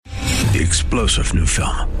the explosive new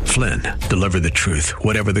film, Flynn, Deliver the Truth,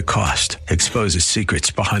 Whatever the Cost, exposes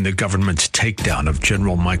secrets behind the government's takedown of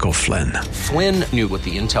General Michael Flynn. Flynn knew what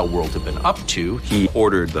the intel world had been up to. He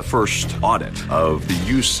ordered the first audit of the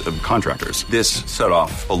use of contractors. This set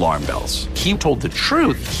off alarm bells. He told the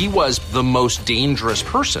truth. He was the most dangerous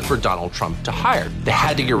person for Donald Trump to hire. They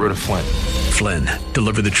had to get rid of Flynn. Flynn,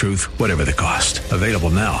 Deliver the Truth, Whatever the Cost. Available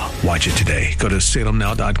now. Watch it today. Go to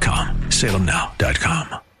salemnow.com.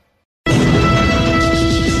 salemnow.com.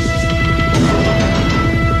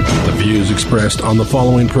 The views expressed on the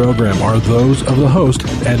following program are those of the host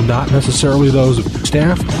and not necessarily those of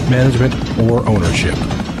staff, management, or ownership.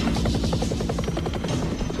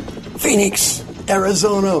 Phoenix,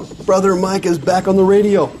 Arizona. Brother Mike is back on the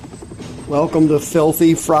radio. Welcome to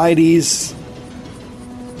Filthy Fridays,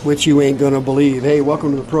 which you ain't going to believe. Hey,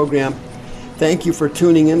 welcome to the program. Thank you for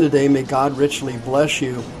tuning in today. May God richly bless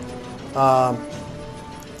you. The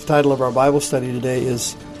title of our Bible study today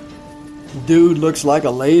is Dude Looks Like a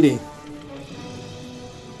Lady.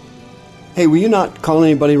 Hey, will you not call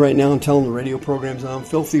anybody right now and tell them the radio program's on?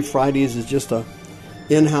 Filthy Fridays is just a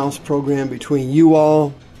in-house program between you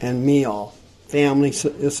all and me all. Family,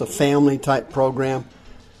 it's a family type program.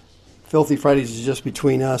 Filthy Fridays is just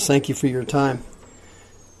between us. Thank you for your time.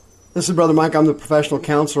 This is Brother Mike. I'm the professional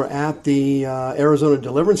counselor at the Arizona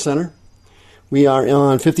Deliverance Center. We are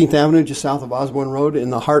on 15th Avenue, just south of Osborne Road, in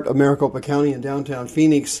the heart of Maricopa County in downtown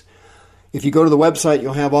Phoenix. If you go to the website,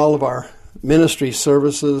 you'll have all of our ministry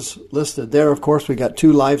services listed there. Of course, we got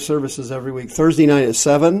 2 live services every week. Thursday night at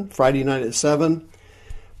 7, Friday night at 7.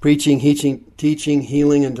 Preaching, teaching,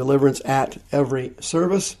 healing, and deliverance at every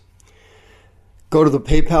service. Go to the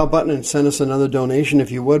PayPal button and send us another donation if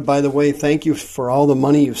you would. By the way, thank you for all the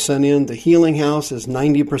money you've sent in. The Healing House is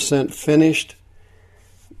 90% finished.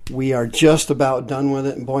 We are just about done with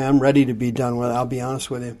it. And boy, I'm ready to be done with it. I'll be honest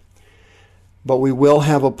with you. But we will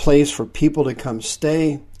have a place for people to come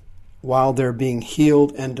stay while they're being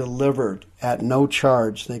healed and delivered at no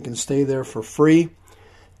charge. They can stay there for free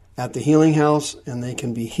at the Healing House, and they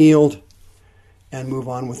can be healed and move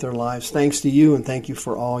on with their lives. Thanks to you, and thank you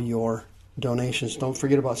for all your donations. Don't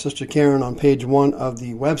forget about Sister Karen on page 1 of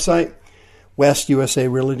the website, West USA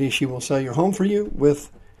Realty. She will sell your home for you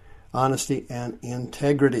with honesty and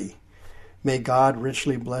integrity. May God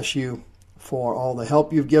richly bless you for all the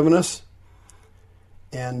help you've given us.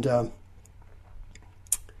 And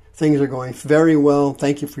things are going very well.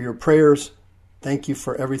 Thank you for your prayers. Thank you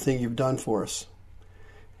for everything you've done for us.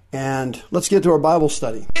 And let's get to our Bible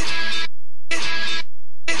study.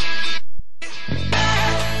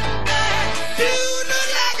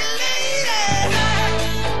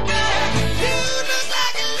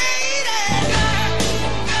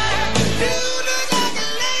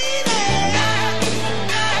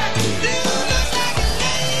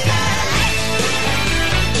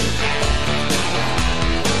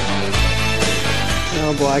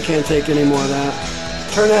 Oh boy, I can't take any more of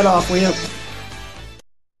that. Turn that off, will you?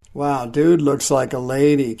 Wow, dude looks like a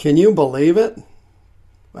lady. Can you believe it?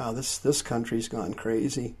 Wow, this country's gone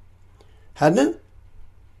crazy. Hadn't it?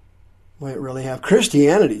 We really have.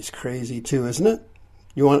 Christianity's crazy too, isn't it?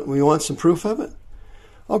 We want some proof of it?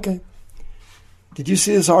 Okay. Did you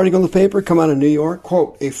see this article in the paper come out of New York?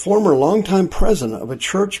 Quote, a former longtime president of a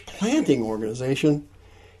church planting organization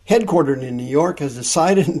headquartered in New York has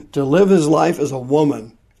decided to live his life as a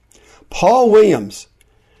woman. Paul Williams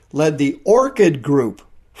led the Orchid Group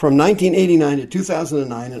from 1989 to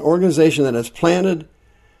 2009, an organization that has planted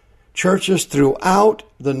churches throughout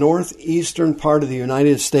the northeastern part of the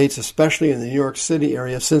United States, especially in the New York City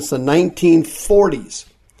area, since the 1940s.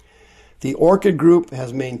 The Orchid Group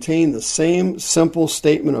has maintained the same simple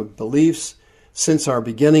statement of beliefs since our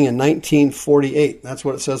beginning in 1948. That's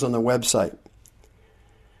what it says on the website.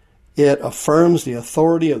 It affirms the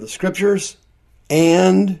authority of the Scriptures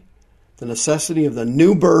and the necessity of the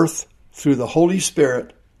new birth through the Holy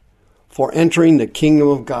Spirit for entering the kingdom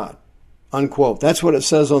of God. Unquote. That's what it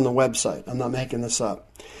says on the website. I'm not making this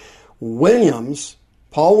up.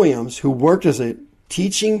 Paul Williams, who worked as a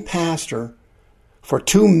teaching pastor for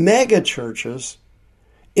 2 mega churches,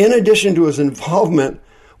 in addition to his involvement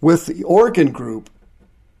with the Orchid Group,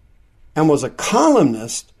 and was a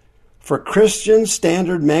columnist for Christian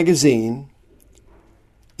Standard magazine.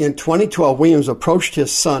 In 2012, Williams approached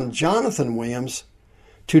his son, Jonathan Williams,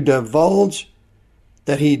 to divulge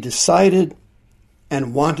that he decided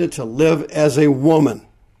and wanted to live as a woman.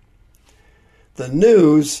 The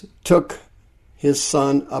news took his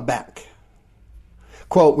son aback.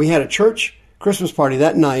 Quote, we had a church Christmas party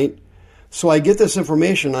that night, so I get this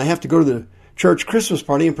information. I have to go to the church Christmas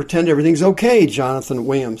party and pretend everything's okay, Jonathan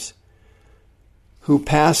Williams who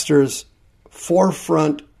pastors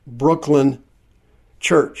Forefront Brooklyn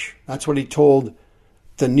Church. That's what he told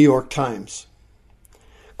the New York Times.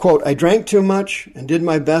 Quote, I drank too much and did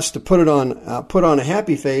my best to put on a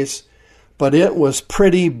happy face, but it was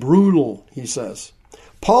pretty brutal, he says.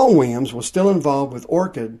 Paul Williams was still involved with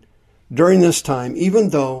Orchid during this time, even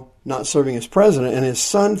though not serving as president, and his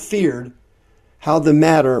son feared how the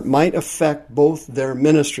matter might affect both their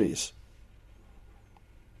ministries.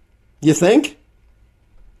 You think?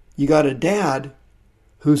 You got a dad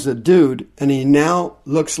who's a dude, and he now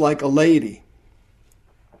looks like a lady.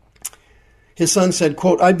 His son said,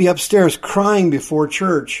 quote, I'd be upstairs crying before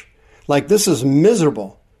church, like this is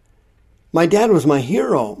miserable. My dad was my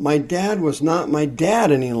hero. My dad was not my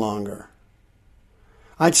dad any longer.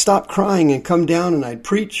 I'd stop crying and come down and I'd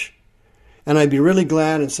preach, and I'd be really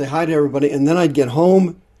glad and say hi to everybody, and then I'd get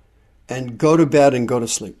home and go to bed and go to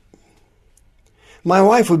sleep. My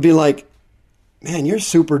wife would be like, man, you're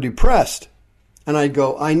super depressed. And I'd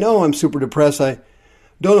go, I know I'm super depressed. I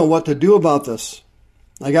don't know what to do about this.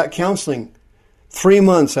 I got counseling 3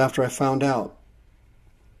 months after I found out.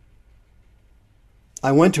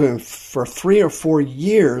 I went to him for 3 or 4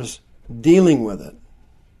 years dealing with it.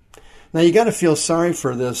 Now you got to feel sorry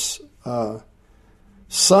for this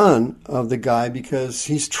son of the guy because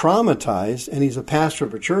he's traumatized, and he's a pastor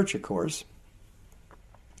of a church, of course.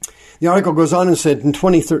 The article goes on and said, in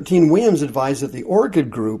 2013, Williams advised that the Orchid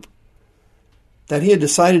Group that he had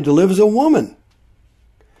decided to live as a woman.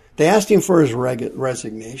 They asked him for his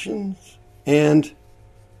resignation, and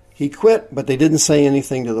he quit, but they didn't say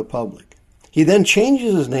anything to the public. He then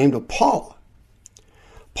changes his name to Paula.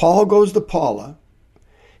 Paul goes to Paula.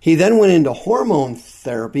 He then went into hormone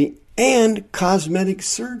therapy and cosmetic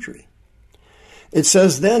surgery. It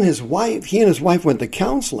says then he and his wife went to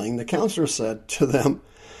counseling. The counselor said to them,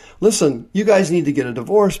 listen, you guys need to get a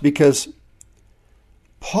divorce because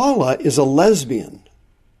Paula is a lesbian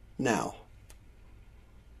now.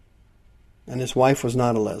 And his wife was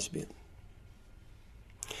not a lesbian.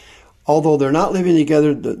 Although they're not living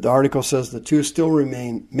together, the article says the two still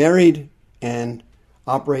remain married and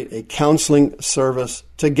operate a counseling service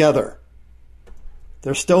together.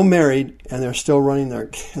 They're still married and they're still running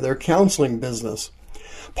their counseling business.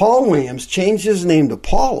 Paul Williams changed his name to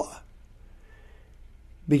Paula,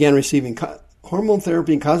 began receiving hormone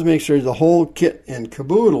therapy and cosmetic surgery, the whole kit and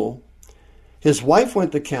caboodle. His wife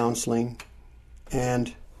went to counseling,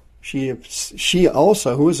 and she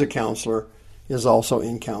also, who is a counselor, is also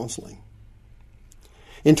in counseling.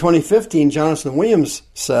 In 2015, Jonathan Williams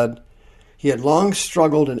said he had long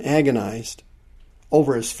struggled and agonized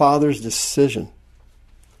over his father's decision.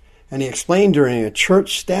 And he explained during a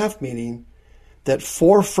church staff meeting that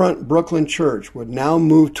Forefront Brooklyn Church would now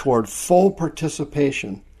move toward full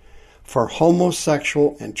participation for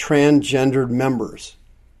homosexual and transgendered members.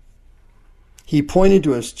 He pointed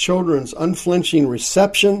to his children's unflinching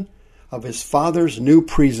reception of his father's new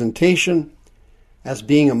presentation as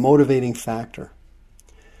being a motivating factor.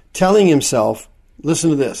 Telling himself, listen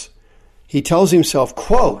to this, he tells himself,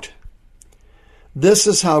 quote, this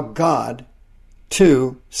is how God,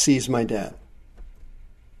 too, sees my dad.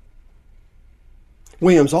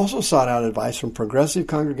 Williams also sought out advice from progressive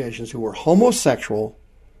congregations who were homosexual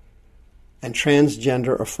and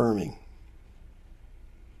transgender affirming.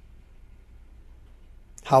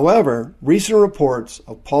 However, recent reports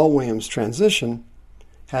of Paul Williams' transition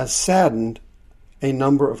has saddened a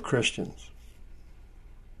number of Christians.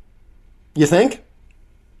 You think?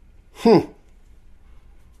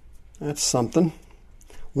 That's something.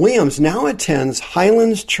 Williams now attends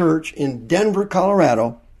Highlands Church in Denver,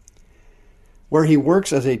 Colorado, where he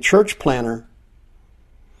works as a church planner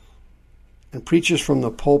and preaches from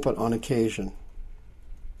the pulpit on occasion.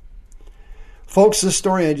 Folks, this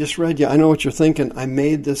story I just read you, I know what you're thinking. I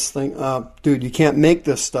made this thing up. Dude, you can't make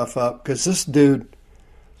this stuff up because this dude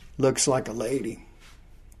looks like a lady.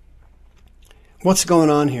 What's going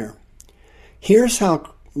on here? Here's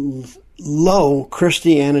how low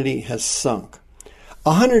Christianity has sunk.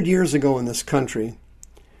 100 years ago in this country,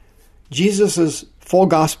 Jesus' full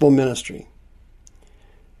gospel ministry,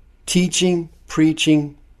 teaching,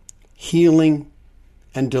 preaching, healing,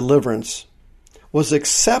 and deliverance was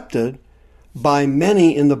accepted by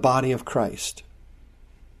many in the body of Christ.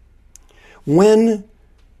 When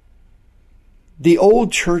the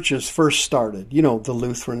old churches first started, the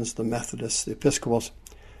Lutherans, the Methodists, the Episcopals,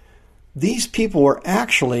 these people were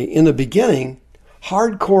actually, in the beginning,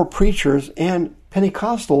 hardcore preachers and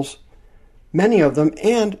Pentecostals, many of them,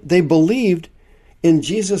 and they believed in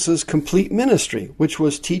Jesus' complete ministry, which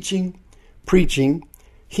was teaching, preaching,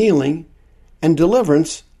 healing, and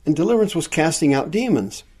deliverance was casting out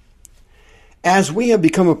demons. As we have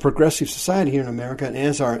become a progressive society here in America, and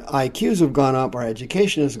as our IQs have gone up, our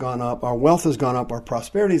education has gone up, our wealth has gone up, our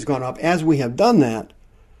prosperity has gone up, as we have done that,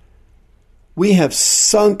 we have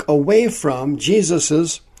sunk away from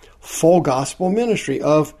Jesus' full gospel ministry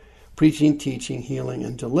of preaching, teaching, healing,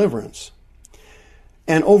 and deliverance.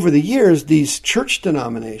 And over the years, these church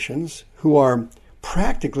denominations, who are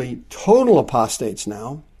practically total apostates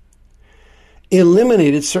now,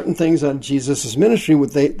 eliminated certain things out of Jesus' ministry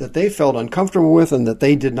that they felt uncomfortable with and that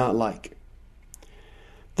they did not like.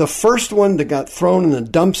 The first one that got thrown in the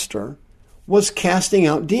dumpster was casting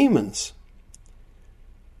out demons.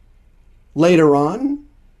 Later on,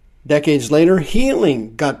 decades later,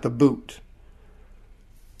 healing got the boot.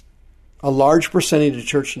 A large percentage of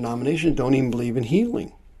church denominations don't even believe in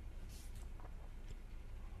healing.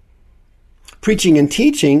 Preaching and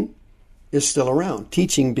teaching is still around,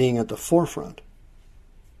 teaching being at the forefront.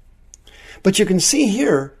 But you can see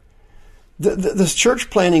here, this church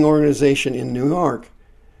planting organization in New York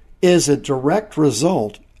is a direct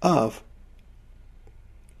result of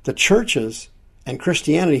the churches and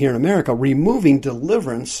Christianity here in America removing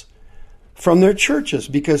deliverance from their churches.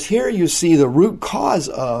 Because here you see the root cause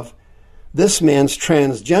of this man's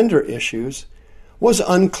transgender issues was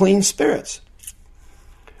unclean spirits.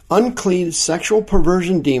 Unclean sexual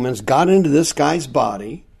perversion demons got into this guy's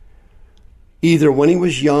body, either when he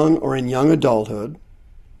was young or in young adulthood,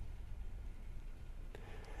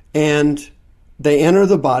 and they enter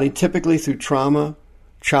the body typically through trauma,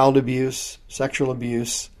 child abuse, sexual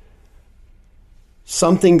abuse.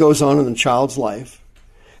 Something goes on in the child's life,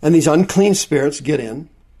 and these unclean spirits get in.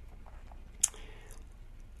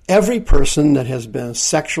 Every person that has been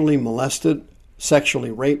sexually molested,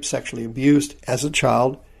 sexually raped, sexually abused as a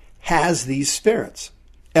child has these spirits.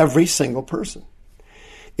 Every single person.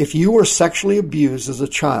 If you were sexually abused as a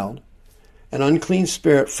child, an unclean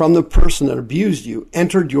spirit from the person that abused you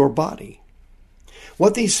entered your body.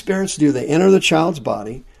 What these spirits do, they enter the child's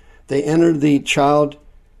body, they enter the child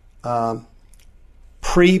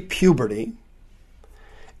pre-puberty,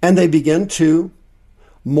 and they begin to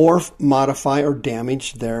morph, modify, or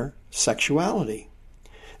damage their sexuality.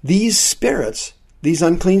 These spirits, these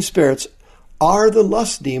unclean spirits, are the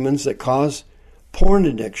lust demons that cause porn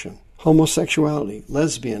addiction, homosexuality,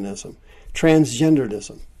 lesbianism,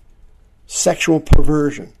 transgenderism, sexual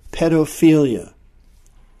perversion, pedophilia.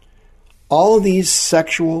 All of these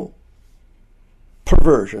sexual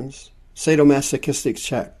perversions, sadomasochistic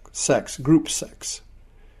sex, group sex,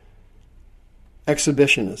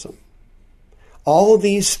 exhibitionism, all of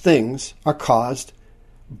these things are caused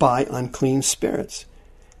by unclean spirits.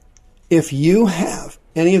 If you have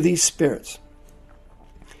any of these spirits,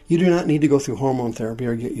 you do not need to go through hormone therapy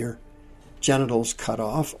or get your genitals cut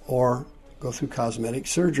off or go through cosmetic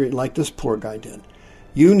surgery like this poor guy did.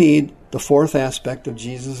 You need the fourth aspect of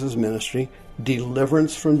Jesus' ministry,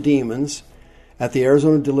 deliverance from demons. At the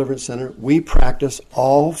Arizona Deliverance Center, we practice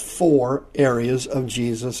all four areas of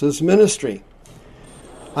Jesus' ministry.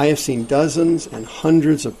 I have seen dozens and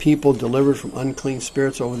hundreds of people delivered from unclean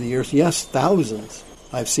spirits over the years. Yes, thousands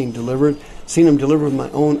I've seen them delivered with my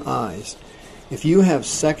own eyes. If you have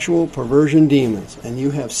sexual perversion demons and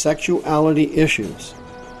you have sexuality issues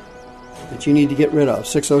that you need to get rid of,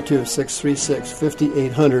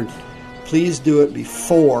 602-636-5800, please do it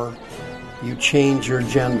before you change your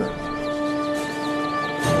gender.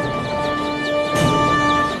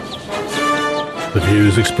 The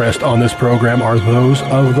views expressed on this program are those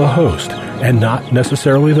of the host and not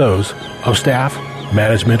necessarily those of staff,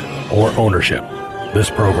 management, or ownership. This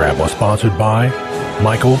program was sponsored by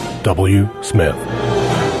Michael W. Smith.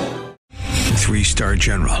 3-star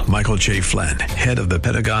General Michael J. Flynn, head of the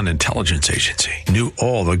Pentagon Intelligence Agency, knew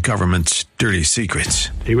all the government's dirty secrets.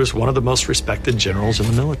 He was one of the most respected generals in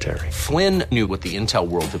the military. Flynn knew what the intel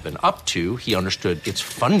world had been up to. He understood its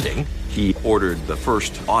funding. He ordered the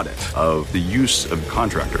first audit of the use of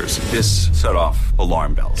contractors. This set off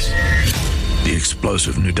alarm bells. The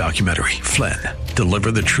explosive new documentary, Flynn,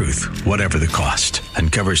 Deliver the Truth, Whatever the Cost,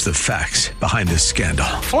 uncovers the facts behind this scandal.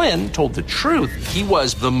 Flynn told the truth. He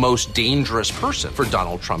was the most dangerous person for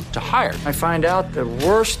Donald Trump to hire. I find out the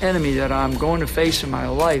worst enemy that I'm going to face in my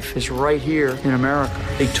life is right here in America.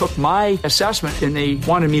 They took my assessment and they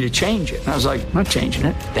wanted me to change it. And I was like, I'm not changing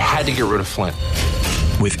it. They had to get rid of Flynn.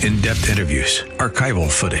 With in-depth interviews, archival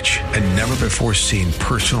footage, and never-before-seen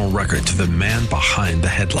personal records of the man behind the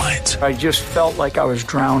headlines. I just felt like I was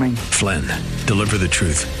drowning. Flynn, Deliver the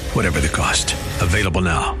Truth, Whatever the Cost. Available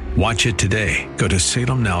now. Watch it today. Go to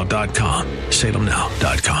salemnow.com.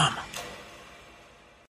 salemnow.com.